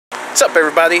What's up,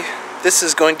 everybody? This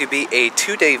is going to be a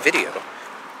two-day video.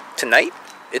 Tonight,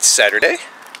 it's Saturday,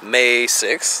 May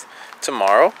 6th.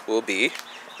 Tomorrow will be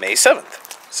May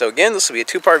 7th. So again, this will be a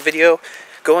two-part video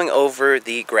going over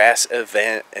the grass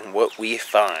event and what we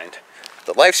find.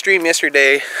 The live stream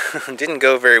yesterday didn't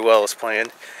go very well as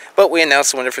planned, but we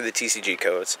announced the winner for the TCG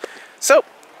codes. So,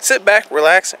 sit back,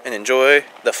 relax, and enjoy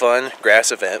the fun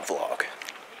grass event vlog.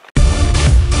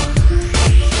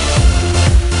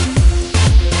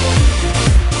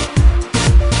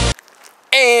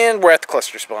 And we're at the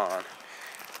cluster spawn.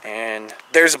 And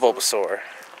there's a Bulbasaur.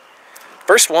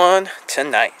 First one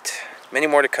tonight. Many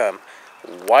more to come.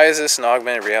 Why is this an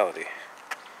augmented reality?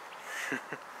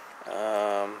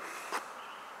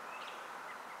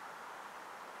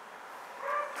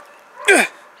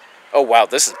 Oh wow,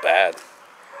 this is bad.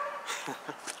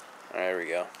 There we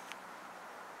go.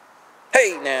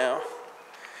 Hey now!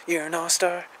 You're an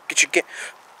all-star. Get your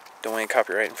Don't want any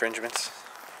copyright infringements.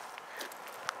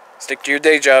 Stick to your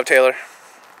day job, Taylor.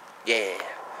 Yeah.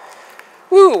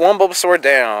 Woo, one Bulbasaur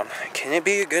down. Can it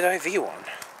be a good IV one?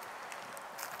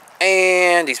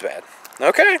 And he's bad.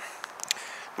 Okay.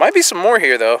 Might be some more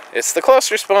here, though. It's the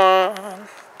cluster spawn.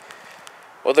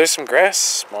 Well, there's some grass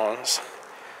spawns.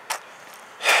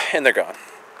 And they're gone.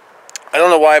 I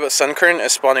don't know why, but Sunkern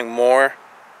is spawning more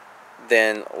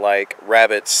than, like,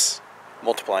 rabbits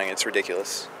multiplying. It's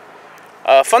ridiculous.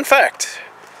 Fun fact.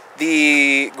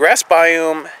 The grass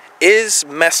biome is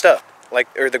messed up,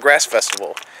 or the grass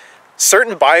festival.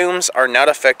 Certain biomes are not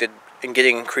affected in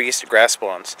getting increased grass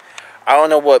spawns. I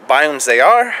don't know what biomes they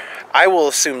are. I will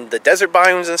assume the desert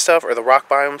biomes and stuff, or the rock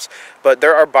biomes, but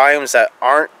there are biomes that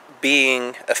aren't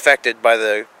being affected by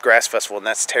the grass festival, and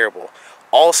that's terrible.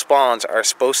 All spawns are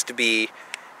supposed to be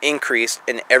increased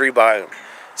in every biome.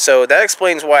 So that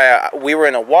explains why we were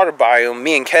in a water biome,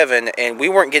 me and Kevin, and we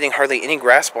weren't getting hardly any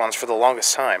grass spawns for the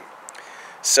longest time.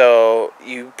 So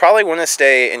you probably want to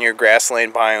stay in your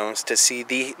grassland biomes to see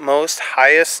the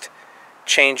highest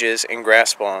changes in grass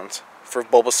spawns for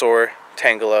Bulbasaur,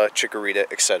 Tangela, Chikorita,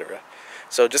 etc.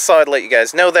 So just thought I'd let you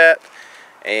guys know that.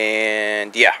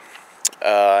 And yeah,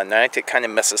 Niantic kind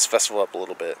of messes festival up a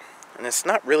little bit. And it's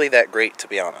not really that great, to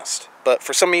be honest. But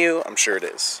for some of you, I'm sure it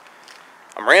is.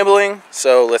 I'm rambling,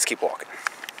 so let's keep walking.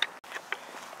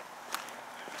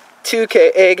 2K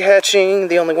egg hatching,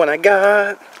 the only one I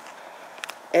got.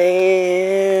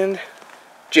 And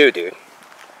Geodude.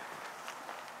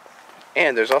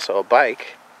 And there's also a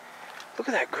bike. Look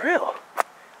at that grill.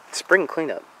 Spring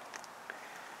cleanup.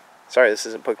 Sorry, this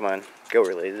isn't Pokemon Go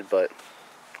related, but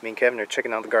me and Kevin are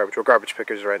checking out the garbage. We're garbage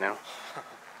pickers right now.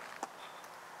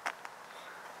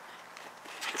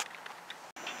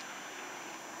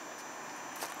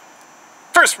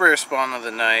 First rare spawn of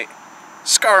the night,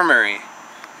 Skarmory.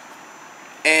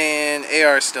 And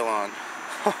AR is still on.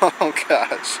 Oh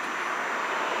gosh.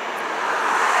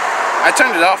 I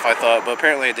turned it off, I thought, but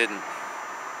apparently I didn't.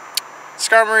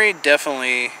 Skarmory,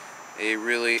 definitely a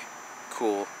really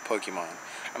cool Pokemon.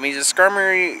 I mean, does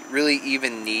Skarmory really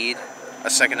even need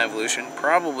a second evolution?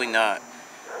 Probably not.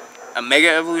 A Mega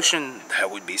Evolution?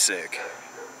 That would be sick.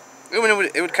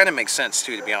 It would kind of make sense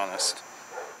too, to be honest.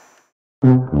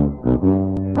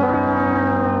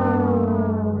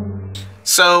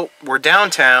 So, we're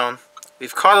downtown.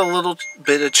 We've caught a little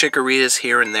bit of Chikoritas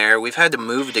here and there. We've had to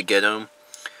move to get them.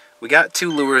 We got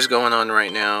 2 lures going on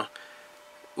right now.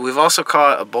 We've also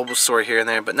caught a Bulbasaur here and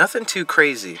there, but nothing too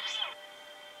crazy.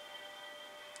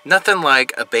 Nothing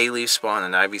like a Bayleaf spawn,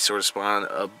 an Ivysaur spawn,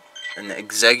 an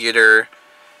Exeggutor,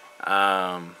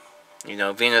 you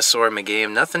know, Venusaur,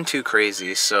 Meganium. Nothing too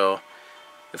crazy. So,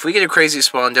 if we get a crazy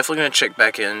spawn, definitely going to check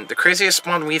back in. The craziest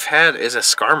spawn we've had is a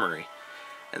Skarmory.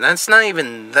 And that's not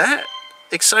even that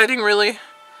exciting, really.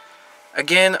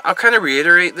 Again, I'll kind of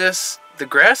reiterate this. The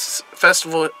grass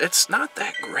festival, it's not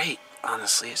that great,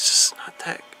 honestly. It's just not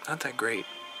that great.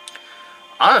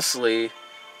 Honestly,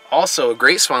 also a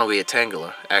great spawn will be a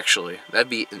Tangela, actually. That'd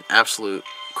be an absolute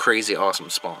crazy awesome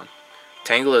spawn.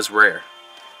 Tangela is rare.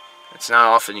 It's not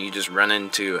often you just run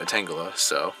into a Tangela,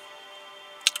 so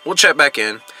we'll check back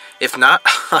in. If not,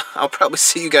 I'll probably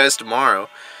see you guys tomorrow.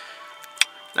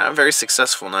 Not a very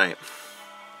successful night.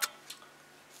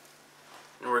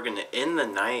 And we're going to end the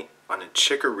night on a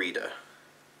Chikorita.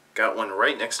 Got one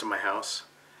right next to my house.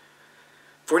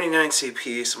 49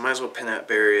 CP, so might as well peanut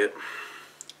bury it.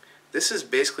 This has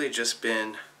basically just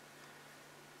been...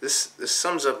 This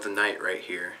sums up the night right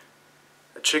here.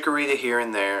 A Chikorita here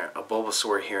and there, a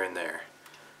Bulbasaur here and there.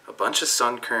 A bunch of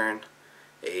Sunkern,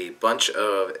 a bunch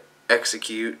of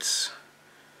Exeggutors,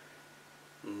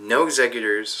 no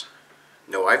Exeggutors,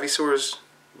 no Ivysaurs,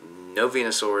 no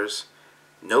Venusaurs,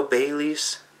 no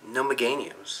Bayleafs, no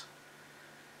Meganiums.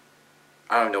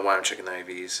 I don't know why I'm checking the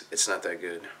IVs. It's not that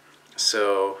good.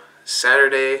 So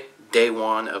Saturday, day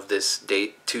 1 of this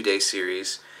 2-day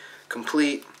series,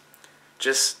 complete.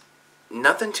 Just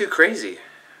nothing too crazy.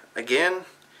 Again,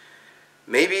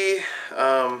 maybe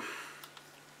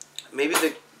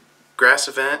the grass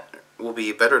event will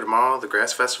be better tomorrow, the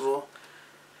grass festival.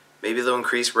 Maybe they'll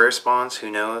increase rare spawns,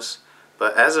 who knows.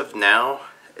 But as of now,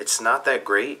 it's not that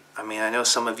great. I mean, I know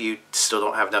some of you still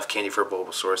don't have enough candy for a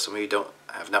Bulbasaur. Some of you don't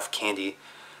have enough candy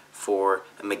for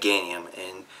a Meganium.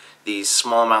 And these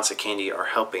small amounts of candy are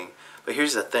helping. But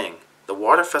here's the thing. The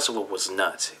water festival was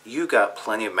nuts. You got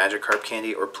plenty of Magikarp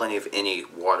candy or plenty of any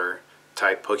water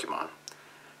type Pokemon.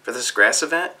 For this grass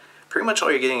event, pretty much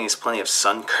all you're getting is plenty of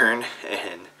Sunkern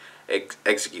and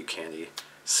Execute candy.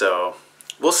 So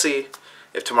we'll see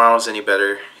if tomorrow's any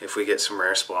better, if we get some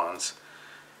rare spawns.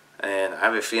 And I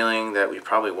have a feeling that we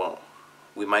probably won't.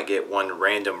 We might get one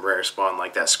random rare spawn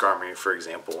like that Skarmory, for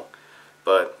example.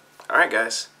 But alright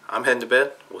guys, I'm heading to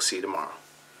bed. We'll see you tomorrow.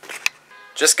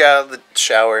 Just got out of the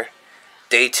shower.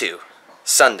 Day 2,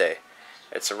 Sunday.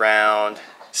 It's around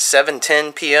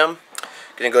 7:10 p.m.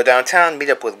 Gonna go downtown, meet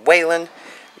up with Waylon.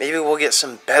 Maybe we'll get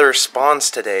some better spawns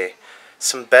today.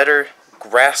 Some better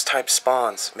grass type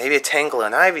spawns. Maybe a Tangela,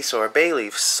 an Ivysaur, a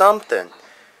Bayleaf, something.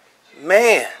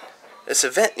 Man, this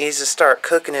event needs to start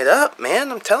cooking it up,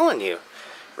 man. I'm telling you.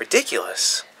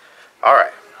 Ridiculous.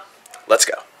 Alright, let's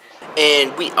go.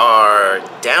 And we are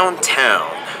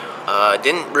downtown.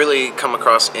 Didn't really come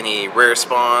across any rare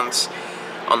spawns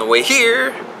on the way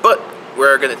here, but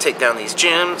we're going to take down these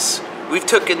gyms. We've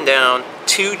taken down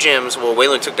 2 gyms. Well,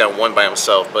 Waylon took down 1 by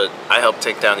himself, but I helped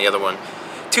take down the other one.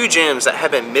 2 gyms that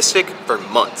have been Mystic for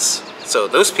months. So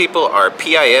those people are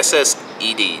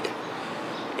PISSED'd.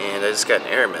 And I just got an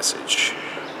error message.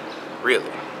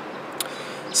 Really.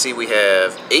 See, we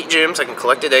have 8 gyms. I can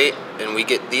collect at 8, and we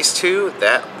get these 2.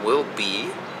 That will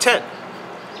be 10.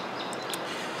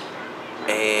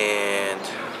 And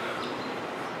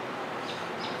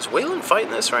is Waylon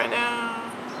fighting this right now?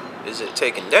 Is it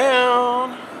taken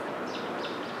down?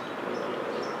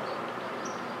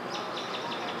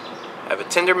 I have a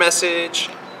Tinder message.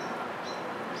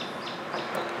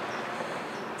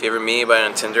 If you ever meet anybody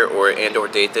on Tinder or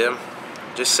date them,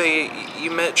 just say you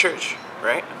met at church,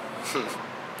 right?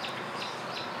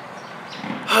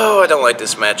 Oh, I don't like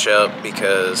this matchup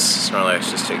because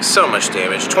Snorlax just takes so much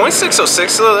damage.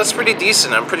 2606 though, that's pretty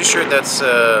decent. I'm pretty sure that's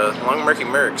Long Murky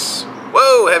Mercs.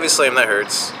 Whoa, Heavy Slam, that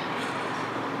hurts.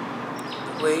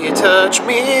 The way you touch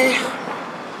me.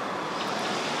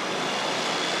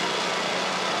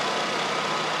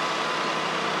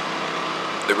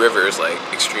 The river is like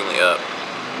extremely up.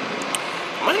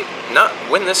 Might not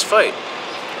win this fight.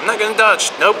 I'm not gonna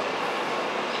dodge. Nope.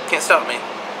 Can't stop me.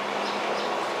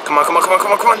 Come on, come on, come on,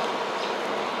 come on, come on.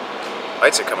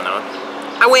 Lights are coming on.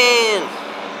 I win!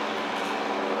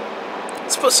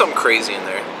 Let's put something crazy in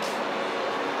there.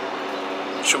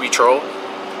 Should we troll?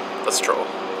 Let's troll.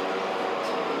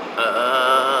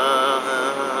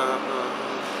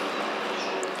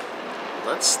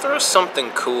 Let's throw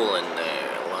something cool in there.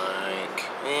 Like,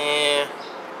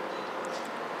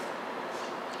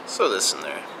 let's throw this in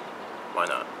there. Why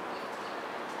not?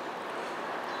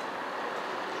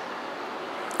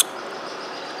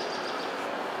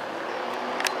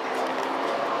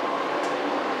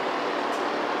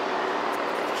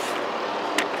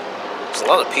 There's a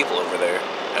lot of people over there,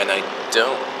 and I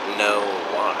don't know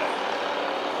why.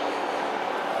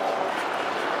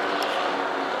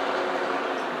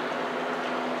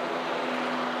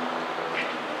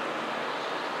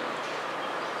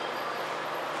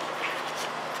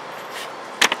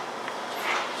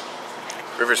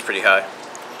 River's pretty high.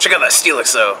 Check out that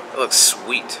Steelix though. It looks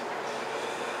sweet.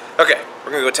 Okay,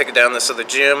 we're gonna go take it down this other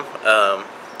gym. I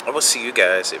will see you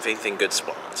guys if anything good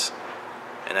spawns.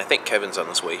 And I think Kevin's on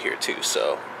his way here too,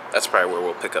 so that's probably where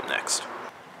we'll pick up next.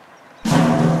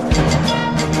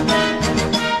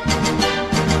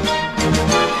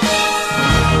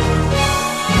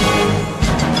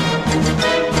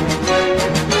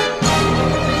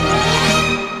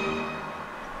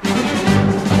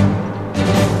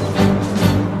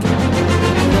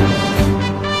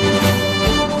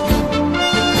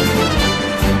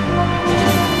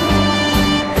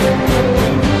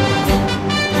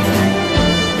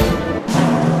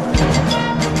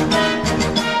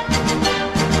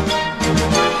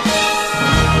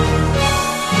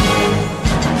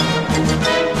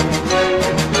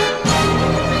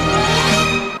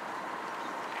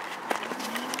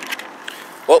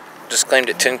 Just claimed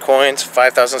it 10 coins,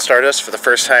 5,000 Stardust for the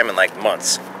first time in like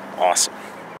months. Awesome.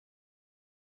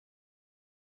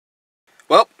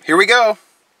 Well, here we go.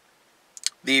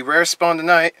 The rare spawn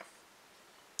tonight.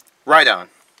 Rhydon.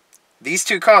 These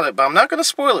two caught it, but I'm not going to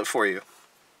spoil it for you.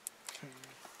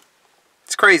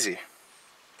 It's crazy.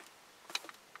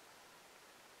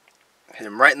 Hit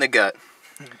him right in the gut.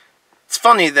 It's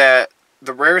funny that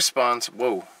the rare spawns,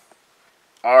 whoa,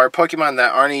 are Pokemon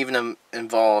that aren't even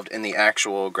involved in the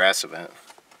actual grass event.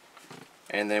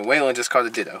 And then Waylon just caught a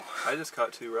Ditto. I just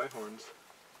caught 2 Rhyhorns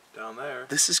down there.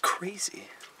 This is crazy.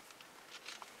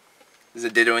 Is the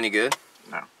Ditto any good?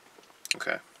 No.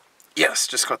 Okay. Yes,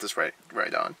 just caught this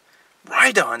Rhydon.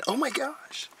 Rhydon! Oh my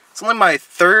gosh! It's only my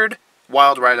 3rd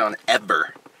wild Rhydon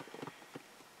ever.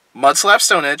 Mudslap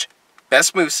Stone Edge,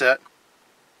 best moveset.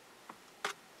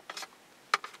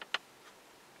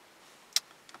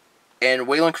 And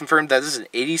Waylon confirmed that this is an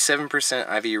 87%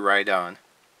 IV Rhydon.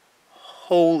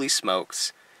 Holy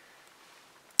smokes.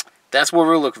 That's what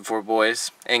we're looking for,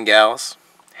 boys and gals.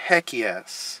 Heck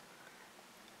yes.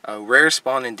 A rare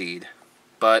spawn indeed.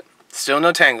 But still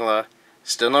no Tangela,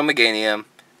 still no Meganium,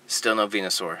 still no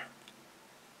Venusaur.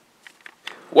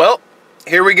 Well,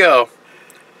 here we go.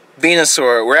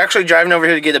 Venusaur. We're actually driving over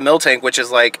here to get a Miltank, which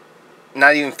is like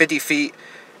not even 50 feet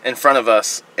in front of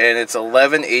us. And it's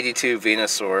 1182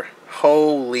 Venusaur.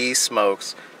 Holy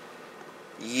smokes.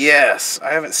 Yes,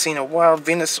 I haven't seen a wild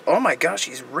Venusaur. Oh my gosh,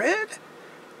 he's red?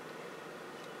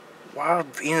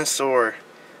 Wild Venusaur.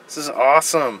 This is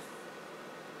awesome.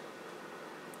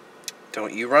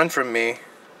 Don't you run from me.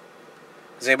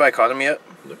 Has anybody caught him yet?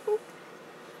 Nope.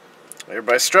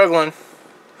 Everybody's struggling.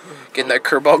 Getting that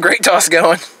curveball great toss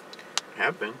going.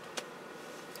 Have been.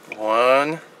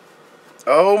 1.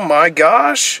 Oh my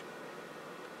gosh.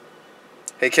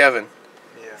 Hey Kevin.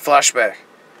 Yeah. Flashback.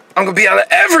 I'm gonna be out of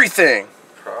everything.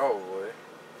 Probably.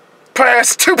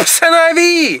 Pass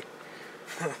 2%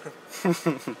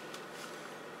 IV.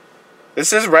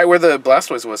 This is right where the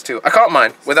Blastoise was too. I caught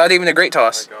mine without even a great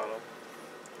toss. I got him.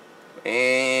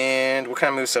 And what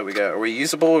kind of moveset we got? Are we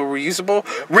usable? Are we usable?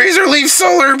 Yep. Razor Leaf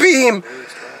Solar Beam!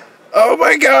 Oh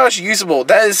my gosh, usable.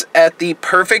 That is at the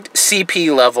perfect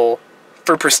CP level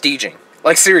for prestiging.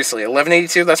 Like seriously,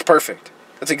 1182, that's perfect.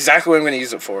 That's exactly what I'm going to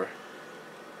use it for.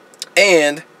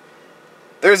 And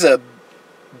there's a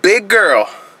big girl.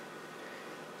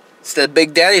 Instead of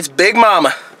Big Daddy, it's Big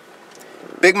Mama.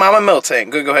 Big Mama Miltank. I'm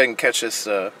going to go ahead and catch this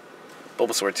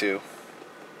Bulbasaur too.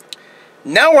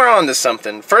 Now we're on to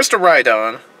something. First a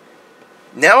Rhydon,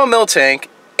 now a Miltank,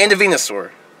 and a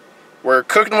Venusaur. We're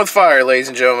cooking with fire, ladies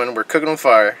and gentlemen. We're cooking with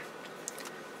fire.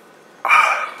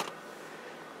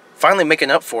 Finally making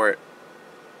up for it.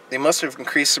 They must have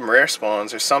increased some rare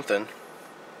spawns or something.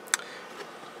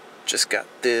 Just got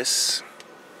this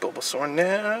Bulbasaur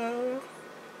now.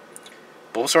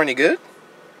 Bulbasaur any good?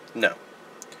 No.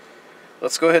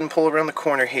 Let's go ahead and pull around the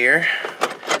corner here.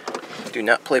 Do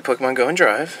not play Pokemon Go and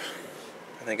Drive.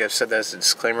 I think I've said that as a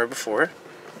disclaimer before.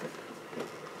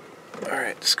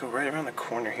 Alright, let's go right around the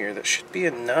corner here. That should be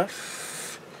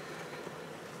enough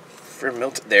for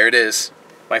Miltank. There it is.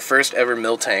 My first ever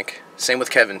Miltank. Same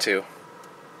with Kevin, too.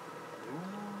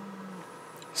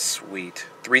 Sweet.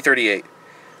 338.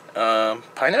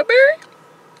 Pineapple Berry?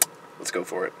 Let's go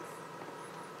for it.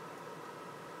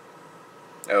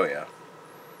 Oh, yeah.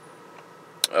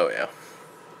 Oh, yeah.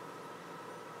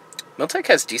 Miltank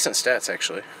has decent stats,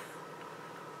 actually.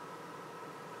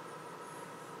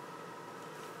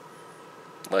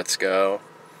 Let's go.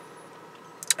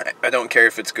 I don't care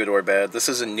if it's good or bad. This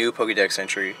is a new Pokédex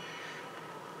entry.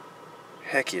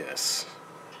 Heck yes.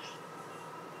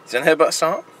 Zen Headbutt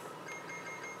Stomp?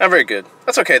 Not very good.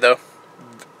 That's okay, though.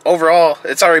 Overall,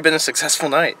 it's already been a successful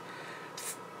night.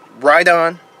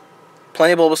 Rhydon,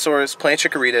 plenty of Bulbasaurs, plenty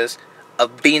of Chikoritas, a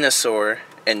Venusaur,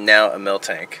 and now a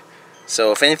Miltank.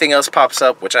 So if anything else pops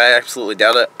up, which I absolutely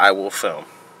doubt it, I will film.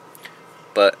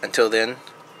 But until then,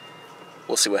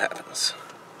 we'll see what happens.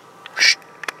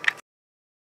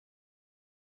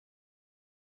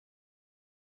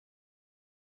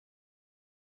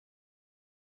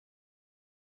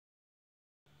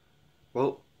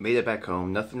 Well, made it back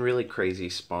home. Nothing really crazy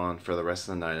spawned for the rest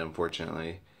of the night,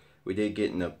 unfortunately. We did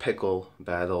get in a pickle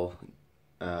battle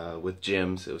with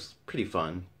gyms. It was pretty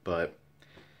fun, but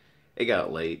it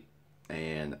got late,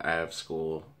 and I have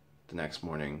school the next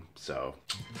morning. So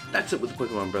that's it with the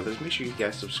Pokemon Brothers. Make sure you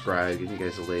guys subscribe, giving you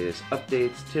guys the latest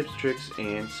updates, tips, tricks,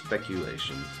 and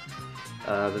speculations.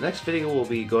 The next video will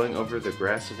be going over the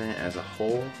grass event as a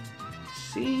whole,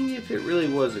 seeing if it really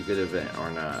was a good event or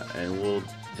not, and we'll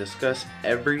discuss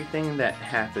everything that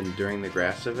happened during the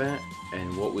grass event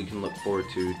and what we can look forward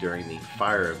to during the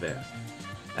fire event.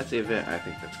 That's the event I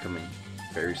think that's coming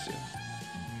very soon.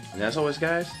 And as always,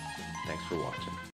 guys, thanks for watching.